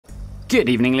Good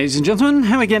evening, ladies and gentlemen.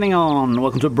 How are we getting on?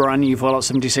 Welcome to a brand new Fallout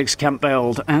 76 camp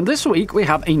build. And this week we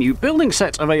have a new building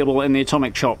set available in the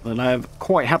Atomic Shop that I have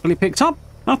quite happily picked up.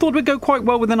 I thought it would go quite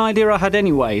well with an idea I had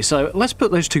anyway, so let's put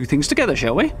those two things together,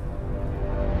 shall we?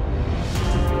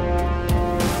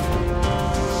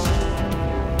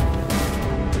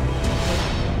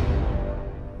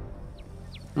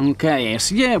 Okay,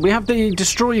 so yeah, we have the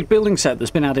destroyed building set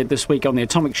that's been added this week on the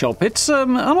Atomic Shop. It's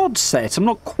an odd set. I'm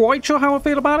not quite sure how I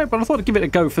feel about it, but I thought I'd give it a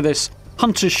go for this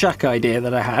Hunter's Shack idea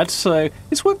that I had, so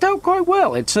it's worked out quite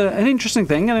well. It's an interesting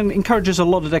thing, and it encourages a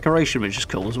lot of decoration, which is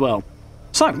cool as well.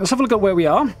 So, let's have a look at where we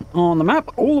are on the map,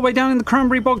 all the way down in the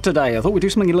Cranberry Bog today. I thought we'd do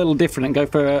something a little different and go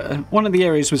for one of the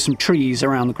areas with some trees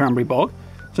around the Cranberry Bog.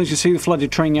 So as you see the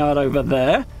flooded train yard over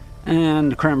there,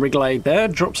 and Cranberry Glade there.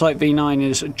 Drop site V9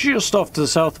 is just off to the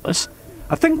south of us.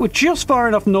 I think we're just far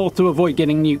enough north to avoid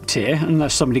getting nuked here,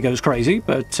 unless somebody goes crazy,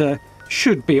 but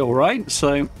should be alright.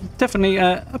 So definitely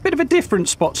a bit of a different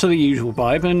spot to the usual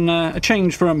vibe, and a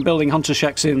change from building Hunter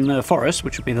Shacks in the forest,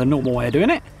 which would be the normal way of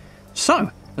doing it. So,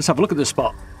 let's have a look at this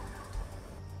spot.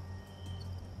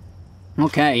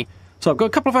 Okay, so I've got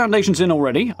a couple of foundations in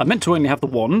already. I meant to only have the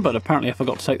one, but apparently I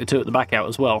forgot to take the two at the back out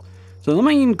as well. So the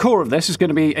main core of this is going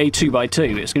to be a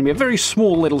 2x2. It's going to be a very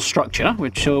small little structure,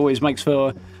 which always makes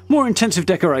for more intensive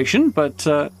decoration, but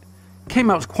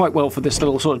came out quite well for this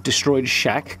little sort of destroyed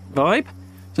shack vibe.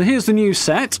 So here's the new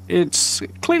set. It's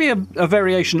clearly a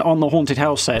variation on the Haunted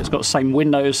House set. It's got the same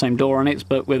windows, same door on it,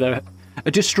 but with a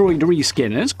destroyed reskin.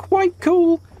 And it's quite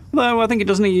cool, though I think it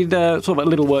does need sort of a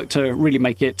little work to really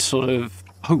make it sort of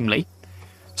homely.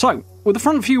 So, with the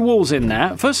front few walls in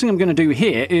there, first thing I'm going to do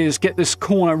here is get this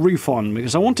corner roof on,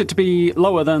 because I want it to be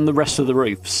lower than the rest of the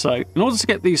roof. So, in order to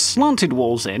get these slanted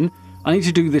walls in, I need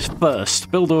to do this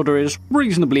first. Build order is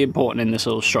reasonably important in this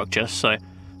little structure, so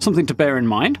something to bear in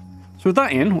mind. So with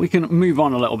that in, we can move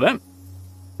on a little bit.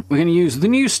 We're going to use the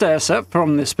new stair set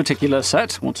from this particular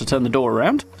set. Want to turn the door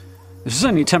around. This is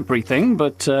only a temporary thing,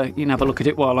 but you can have a look at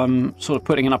it while I'm sort of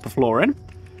putting an upper floor in.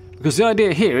 Because the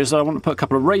idea here is that I want to put a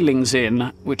couple of railings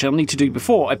in, which I'll need to do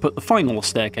before I put the final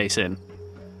staircase in.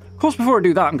 Of course, before I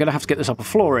do that, I'm going to have to get this upper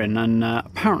floor in, and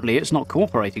apparently it's not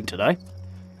cooperating today.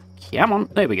 Come on,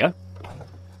 there we go.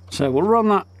 So we'll run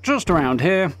that just around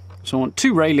here. So I want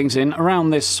two railings in around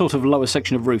this sort of lower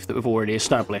section of roof that we've already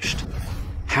established.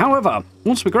 However,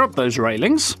 once we grab those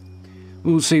railings,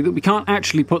 we'll see that we can't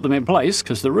actually put them in place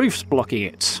because the roof's blocking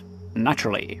it,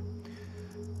 naturally.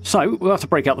 So we'll have to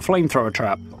break out the flamethrower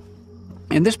trap.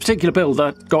 In this particular build,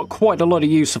 I got quite a lot of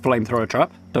use of flamethrower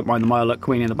trap. Don't mind the Mirelurk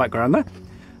Queen in the background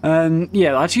there.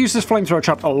 Yeah, I had to use this flamethrower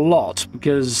trap a lot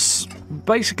because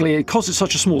basically, because it's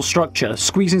such a small structure,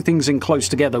 squeezing things in close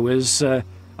together was a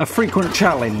frequent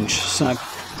challenge. So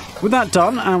with that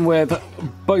done, and with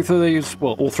both of these,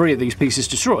 well, all three of these pieces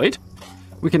destroyed,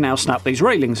 we can now snap these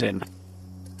railings in.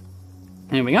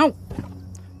 Here we go.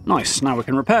 Nice, now we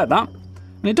can repair that.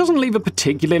 And it doesn't leave a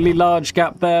particularly large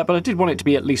gap there, but I did want it to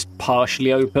be at least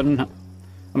partially open. I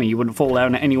mean, you wouldn't fall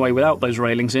down anyway without those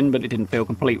railings in, but it didn't feel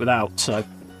complete without, so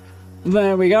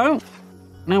there we go.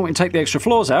 Now we can take the extra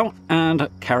floors out and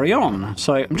carry on.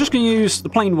 So I'm just going to use the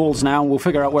plain walls now. We'll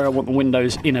figure out where I want the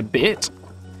windows in a bit.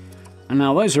 And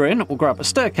now those are in, we'll grab a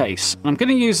staircase. I'm going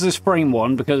to use this frame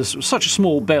one because it's such a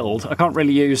small build, I can't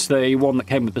really use the one that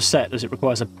came with the set as it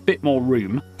requires a bit more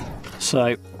room.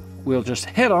 So we'll just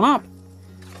head on up.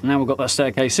 Now we've got that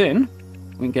staircase in,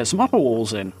 we can get some upper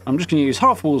walls in. I'm just going to use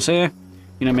half walls here.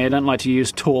 You know me, I don't like to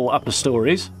use tall upper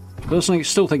stories. Personally,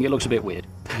 still think it looks a bit weird.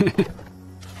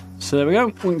 So there we go.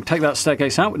 We can take that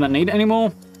staircase out, we don't need it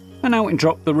anymore. And now we can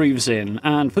drop the roofs in.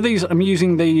 And for these, I'm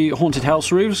using the Haunted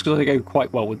House roofs because they go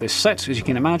quite well with this set, as you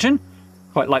can imagine.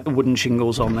 Quite like the wooden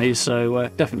shingles on these, so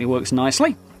definitely works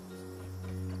nicely.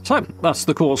 So, that's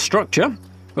the core structure.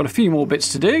 Got a few more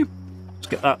bits to do. Let's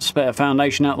get that spare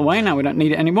foundation out of the way, now we don't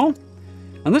need it anymore.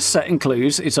 And this set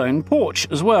includes its own porch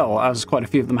as well, as quite a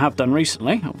few of them have done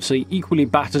recently. Obviously equally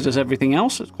battered as everything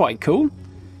else, it's quite cool.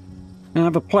 And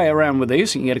have a play around with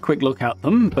these so you can get a quick look at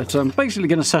them, but I'm basically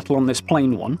going to settle on this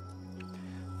plain one.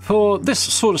 For this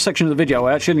sort of section of the video,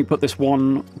 I actually only put this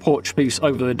one porch piece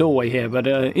over the doorway here, but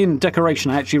in decoration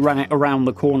I actually ran it around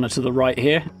the corner to the right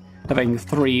here, having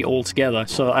three altogether,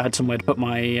 so I had somewhere to put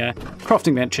my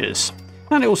crafting benches.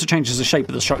 And it also changes the shape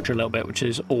of the structure a little bit, which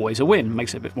is always a win.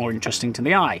 Makes it a bit more interesting to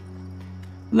the eye.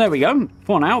 There we go.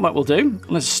 For now, that will do.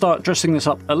 Let's start dressing this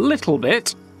up a little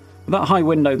bit. With that high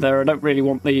window there, I don't really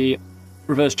want the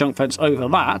reverse junk fence over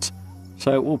that.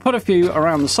 So we'll put a few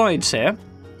around the sides here.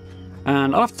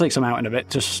 And I'll have to take some out in a bit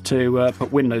just to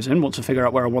put windows in once I figure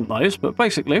out where I want those. But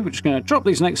basically, we're just going to drop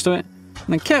these next to it and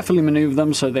then carefully maneuver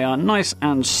them so they are nice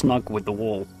and snug with the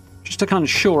wall. just to kind of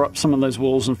shore up some of those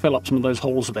walls and fill up some of those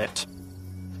holes a bit.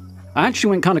 I actually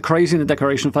went kind of crazy in the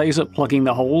decoration phase at plugging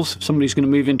the holes. If somebody's going to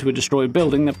move into a destroyed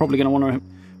building, they're probably going to want to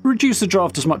reduce the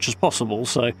draft as much as possible,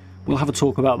 so we'll have a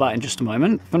talk about that in just a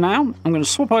moment. For now, I'm going to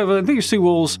swap over these two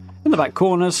walls in the back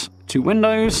corners, 2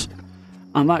 windows,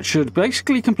 and that should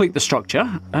basically complete the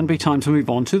structure and be time to move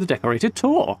on to the decorated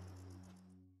tour.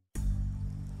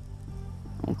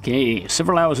 Okay,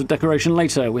 several hours of decoration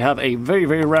later, we have a very,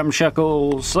 very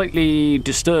ramshackle, slightly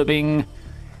disturbing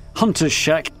hunter's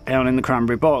shack down in the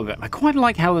Cranberry Bog. I quite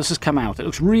like how this has come out. It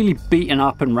looks really beaten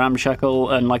up and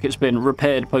ramshackle and like it's been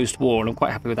repaired post-war, and I'm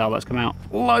quite happy with how that's come out.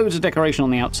 Loads of decoration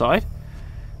on the outside.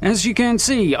 As you can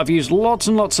see, I've used lots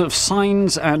and lots of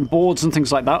signs and boards and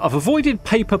things like that. I've avoided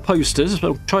paper posters,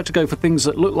 but I've tried to go for things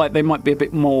that look like they might be a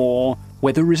bit more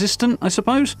weather resistant, I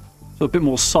suppose. So a bit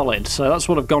more solid. So that's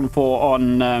what I've gone for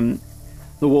on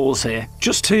the walls here,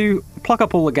 just to plug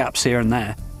up all the gaps here and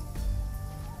there.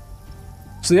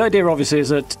 So the idea obviously is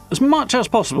that as much as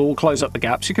possible we'll close up the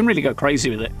gaps. You can really go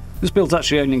crazy with it. This build's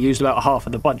actually only used about half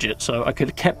of the budget, so I could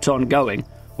have kept on going,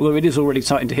 although it is already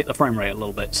starting to hit the frame rate a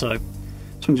little bit, so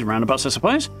swings and roundabouts I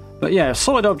suppose. But yeah,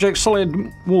 solid objects, solid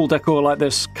wall decor like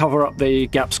this cover up the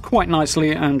gaps quite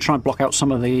nicely and try and block out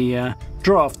some of the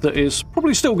draft that is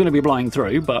probably still going to be blowing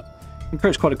through, but it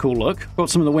creates quite a cool look. Got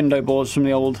some of the window boards from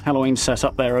the old Halloween set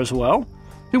up there as well.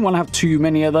 Didn't want to have too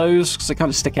many of those because they kind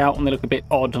of stick out and they look a bit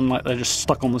odd and like they're just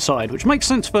stuck on the side, which makes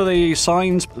sense for the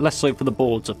signs, but less so for the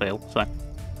boards, I feel. So,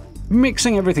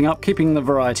 mixing everything up, keeping the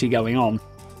variety going on.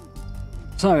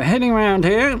 So, heading around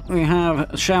here, we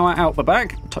have a shower out the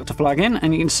back, tucked a flag in,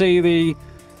 and you can see the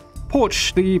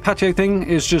porch, the patio thing,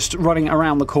 is just running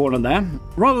around the corner there.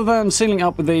 Rather than sealing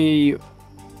up with the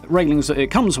railings that it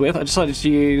comes with, I decided to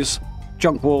use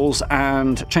junk walls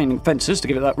and chain link fences to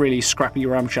give it that really scrappy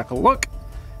ramshackle look.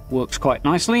 Works quite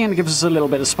nicely, and it gives us a little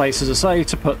bit of space, as I say,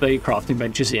 to put the crafting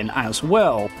benches in as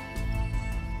well.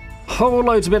 Whole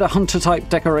loads of bit of hunter type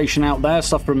decoration out there,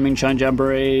 stuff from Moonshine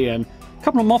Jamboree, and a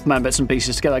couple of Mothman bits and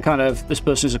pieces to get that kind of this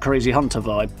person is a crazy hunter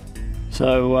vibe.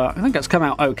 So I think that's come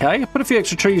out okay. I put a few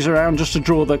extra trees around just to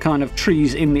draw the kind of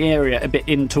trees in the area a bit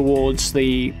in towards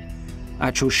the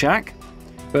actual shack.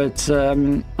 But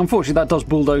unfortunately that does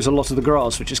bulldoze a lot of the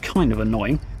grass, which is kind of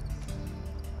annoying.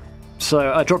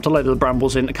 So I dropped a load of the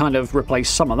brambles in to kind of replace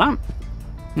some of that.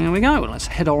 There we go. Let's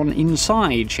head on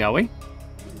inside, shall we?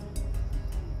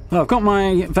 Well, I've got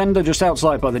my vendor just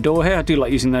outside by the door here. I do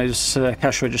like using those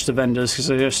cash register vendors because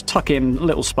they just tuck in a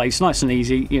little space, nice and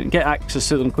easy. You can get access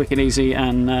to them quick and easy,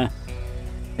 and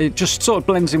it just sort of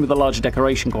blends in with the larger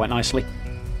decoration quite nicely.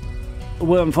 A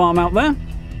worm farm out there.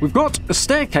 We've got a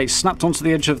staircase snapped onto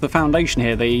the edge of the foundation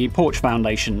here, the porch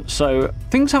foundation, so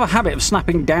things have a habit of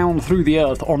snapping down through the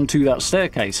earth onto that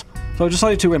staircase. So I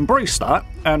decided to embrace that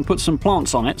and put some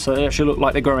plants on it so they actually look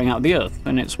like they're growing out of the earth,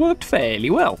 and it's worked fairly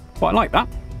well. Quite like that.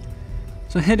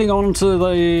 So heading on to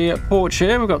the porch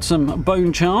here, we've got some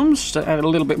bone charms to add a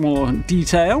little bit more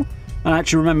detail. I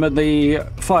actually remembered the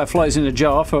fireflies in a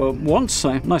jar for once,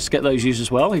 so nice to get those used as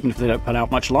well, even if they don't put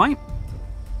out much light.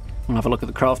 We'll have a look at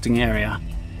the crafting area.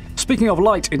 Speaking of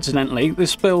light, incidentally,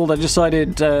 this build I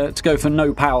decided to go for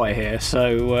no power here,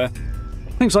 so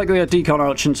things like the decon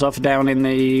arch and stuff down in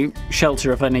the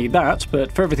shelter if I need that,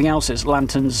 but for everything else it's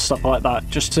lanterns, stuff like that,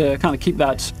 just to kind of keep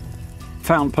that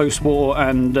found post-war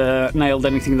and nailed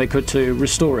anything they could to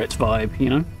restore its vibe, you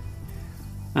know?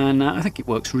 And I think it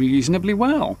works reasonably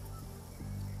well.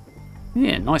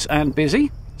 Yeah, nice and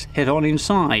busy. Let's head on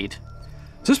inside.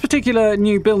 So this particular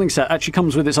new building set actually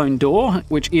comes with its own door,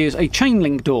 which is a chain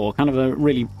link door, kind of a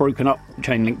really broken up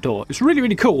chain link door. It's really,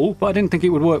 really cool, but I didn't think it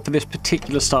would work for this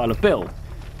particular style of build.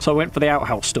 So I went for the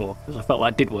outhouse door, because I felt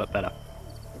that did work better.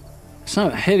 So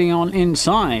heading on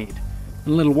inside. A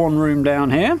little one room down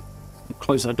here.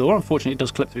 Close that door. Unfortunately it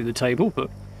does clip through the table,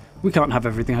 but we can't have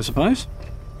everything, I suppose.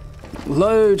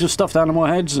 Loads of stuffed animal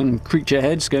heads and creature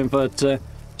heads, going for that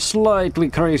slightly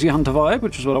crazy hunter vibe,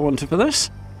 which is what I wanted for this.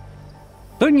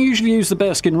 Don't usually use the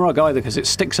bearskin rug either because it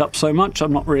sticks up so much.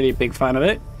 I'm not really a big fan of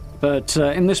it, but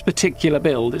in this particular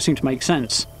build it seemed to make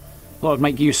sense. Thought I'd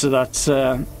make use of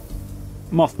that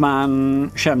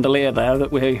Mothman chandelier there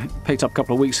that we picked up a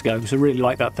couple of weeks ago, because I really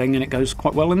like that thing and it goes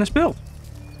quite well in this build.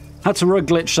 Had to rug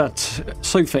glitch that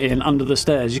sofa in under the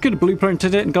stairs. You could have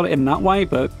blueprinted it and got it in that way,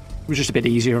 but it was just a bit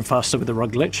easier and faster with the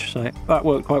rug glitch, so that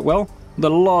worked quite well. With a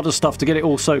lot of stuff to get it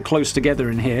all so close together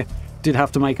in here. Did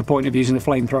have to make a point of using the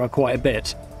flamethrower quite a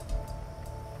bit.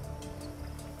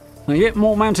 Now, yeah,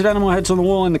 more mounted animal heads on the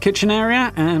wall in the kitchen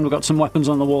area, and we've got some weapons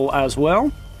on the wall as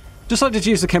well. Decided to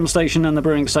use the chem station and the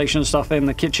brewing station stuff in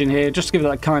the kitchen here, just to give it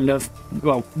that kind of,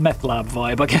 well, meth lab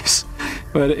vibe, I guess.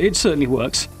 But it certainly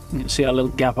works. You can see our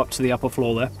little gap up to the upper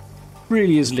floor there.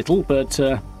 Really is little, but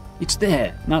it's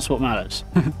there, and that's what matters.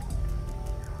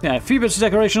 Yeah, a few bits of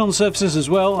decoration on the surfaces as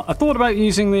well. I thought about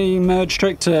using the merge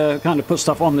trick to kind of put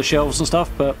stuff on the shelves and stuff,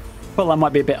 but felt that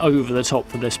might be a bit over the top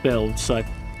for this build, so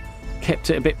kept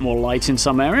it a bit more light in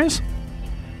some areas.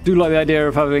 Do like the idea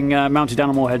of having mounted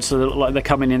animal heads so they look like they're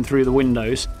coming in through the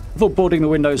windows. I thought boarding the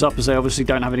windows up, as they obviously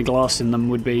don't have any glass in them,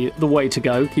 would be the way to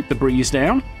go. Keep the breeze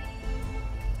down.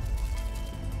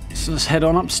 So let's head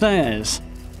on upstairs.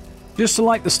 Just to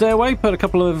light the stairway, put a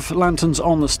couple of lanterns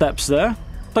on the steps there.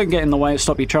 Don't get in the way,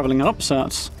 stop you travelling up, so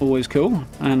that's always cool.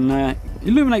 And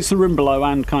illuminates the room below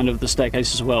and kind of the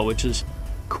staircase as well, which is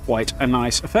quite a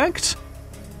nice effect.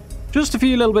 Just a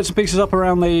few little bits and pieces up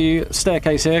around the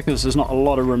staircase here, because there's not a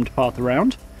lot of room to path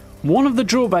around. One of the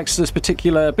drawbacks to this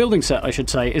particular building set, I should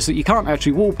say, is that you can't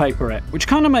actually wallpaper it, which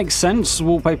kind of makes sense. The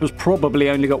wallpaper's probably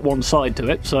only got one side to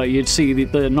it, so you'd see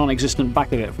the non-existent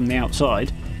back of it from the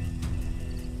outside.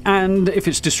 And if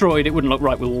it's destroyed, it wouldn't look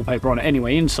right with wallpaper on it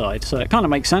anyway inside, so it kind of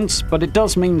makes sense, but it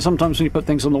does mean sometimes when you put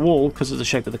things on the wall, because of the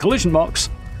shape of the collision box,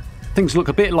 things look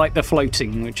a bit like they're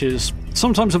floating, which is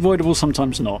sometimes avoidable,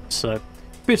 sometimes not, so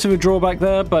bit of a drawback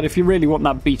there, but if you really want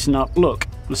that beaten up look,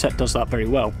 the set does that very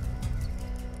well.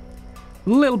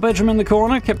 Little bedroom in the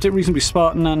corner, kept it reasonably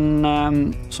Spartan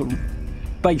and sort of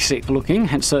basic looking,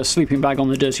 hence a sleeping bag on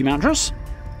the dirty mattress.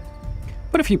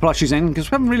 Put a few plushies in, because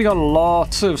we haven't really got a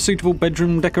lot of suitable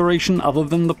bedroom decoration other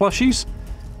than the plushies.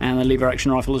 And the lever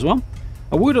action rifle as well.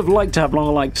 I would have liked to have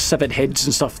more like severed heads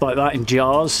and stuff like that in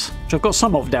jars, which I've got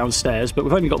some of downstairs, but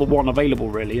we've only got the one available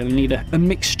really, and I need a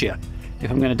mixture if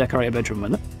I'm going to decorate a bedroom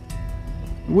with it.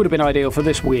 It would have been ideal for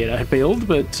this weirder build,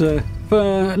 but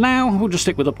for now, we'll just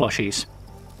stick with the plushies.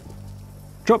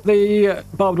 Drop the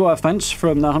barbed wire fence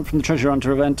from the Hunt from the Treasure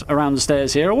Hunter event around the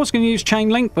stairs here. I was going to use chain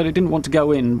link, but it didn't want to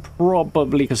go in,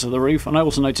 probably because of the roof. And I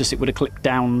also noticed it would have clipped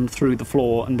down through the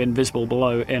floor and been visible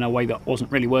below in a way that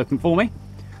wasn't really working for me.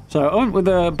 So I went with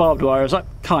the barbed wire, as that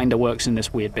kind of works in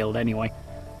this weird build anyway.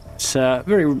 It's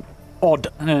very odd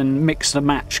and mix and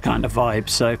match kind of vibe,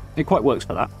 so it quite works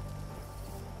for that.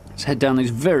 Let's head down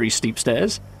these very steep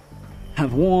stairs.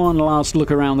 Have one last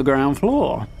look around the ground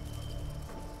floor.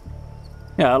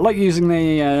 Yeah, I like using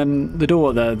the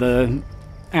door there, the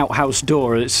outhouse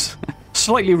door. It's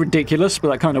slightly ridiculous, but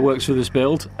that kind of works for this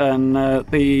build. And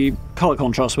the colour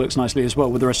contrast works nicely as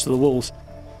well with the rest of the walls.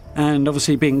 And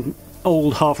obviously being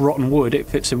old, half-rotten wood, it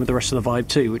fits in with the rest of the vibe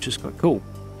too, which is quite cool.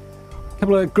 A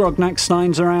couple of Grognak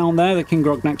steins around there, the King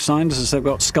Grognak steins, as they've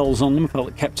got skulls on them. I felt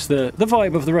it kept the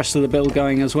vibe of the rest of the build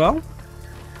going as well.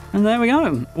 And there we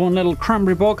go, one little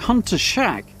Cranberry Bog Hunter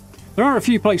Shack. There are a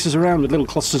few places around with little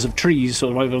clusters of trees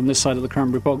sort of over on this side of the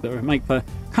Cranberry Bog that make for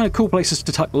kind of cool places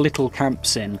to tuck little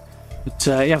camps in. But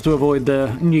you have to avoid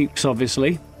the nukes,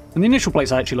 obviously. And the initial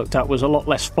place I actually looked at was a lot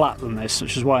less flat than this,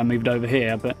 which is why I moved over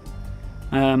here, but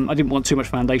I didn't want too much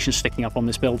foundation sticking up on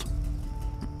this build.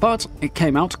 But it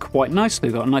came out quite nicely.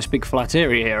 We've got a nice big flat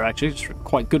area here, actually. It's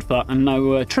quite good for that, and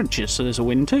no trenches, so there's a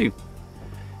win too.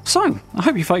 So, I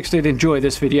hope you folks did enjoy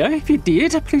this video. If you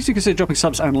did, please do consider dropping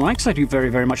subs and likes. I do very,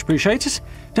 very much appreciate it.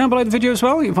 Down below the video as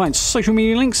well, you can find social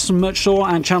media links, some merch store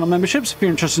and channel memberships. If you're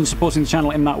interested in supporting the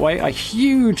channel in that way, I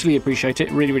hugely appreciate it.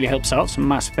 It really, really helps out. So,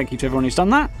 massive thank you to everyone who's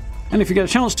done that. And if you get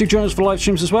a chance to join us for live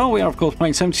streams as well, we are of course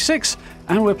playing 76,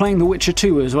 and we're playing The Witcher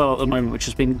 2 as well at the moment, which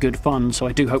has been good fun, so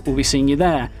I do hope we'll be seeing you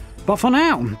there. But for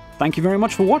now, thank you very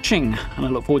much for watching, and I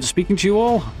look forward to speaking to you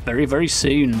all very, very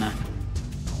soon.